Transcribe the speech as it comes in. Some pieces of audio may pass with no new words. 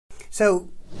So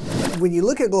when you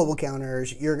look at global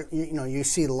counters, you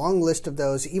see the long list of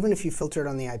those. Even if you filter it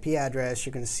on the IP address,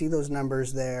 you're going to see those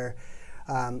numbers there.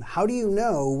 How do you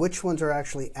know which ones are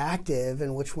actually active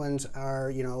and which ones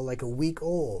are, like a week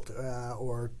old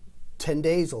or 10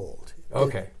 days old?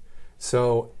 Okay.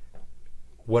 So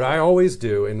what I always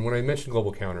do, and when I mention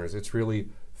global counters, it's really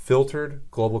filtered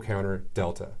global counter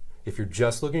delta. If you're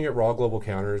just looking at raw global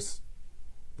counters,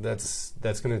 that's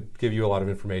going to give you a lot of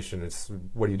information. It's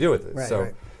what do you do with it?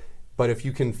 Right. But if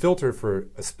you can filter for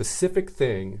a specific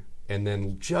thing and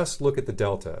then just look at the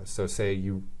delta, so say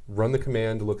you run the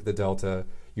command to look at the delta,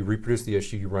 you reproduce the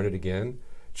issue, you run it again,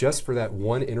 just for that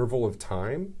one interval of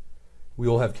time, we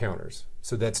will have counters.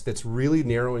 So that's really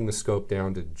narrowing the scope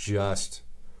down to just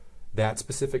that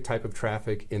specific type of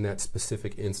traffic in that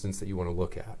specific instance that you want to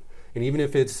look at. And even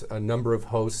if it's a number of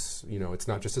hosts, it's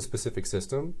not just a specific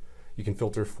system, you can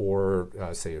filter for,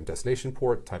 say, a destination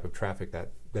port, type of traffic,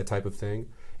 that type of thing,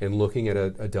 and looking at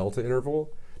a delta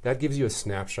interval, that gives you a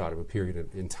snapshot of a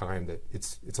period in time that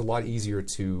it's a lot easier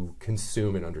to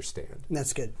consume and understand.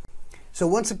 That's good. So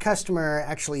once a customer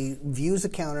actually views the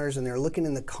counters and they're looking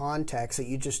in the context that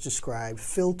you just described,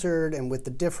 filtered and with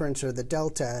the difference or the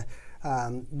delta,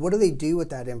 what do they do with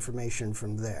that information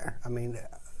from there?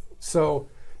 So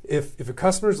if a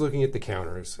customer is looking at the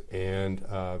counters and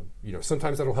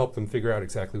sometimes that'll help them figure out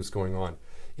exactly what's going on.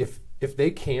 If they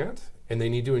can't and they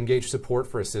need to engage support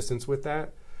for assistance with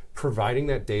that, providing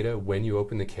that data when you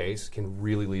open the case can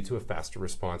really lead to a faster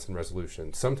response and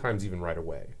resolution, sometimes even right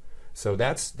away. So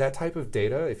that's that type of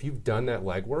data. If you've done that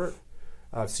legwork,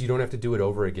 so you don't have to do it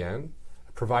over again,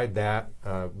 provide that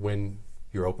when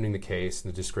you're opening the case, in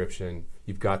the description,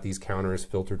 you've got these counters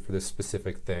filtered for this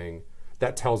specific thing.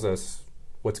 That tells us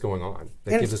what's going on.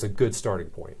 That gives us a good starting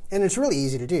point. And it's really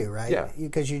easy to do, right? Yeah.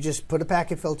 Because you just put a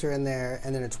packet filter in there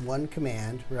and then it's one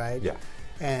command, right? Yeah.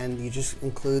 And you just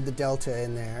include the delta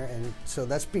in there. And so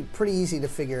that's pretty easy to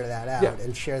figure that out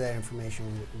and share that information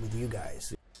with you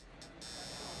guys.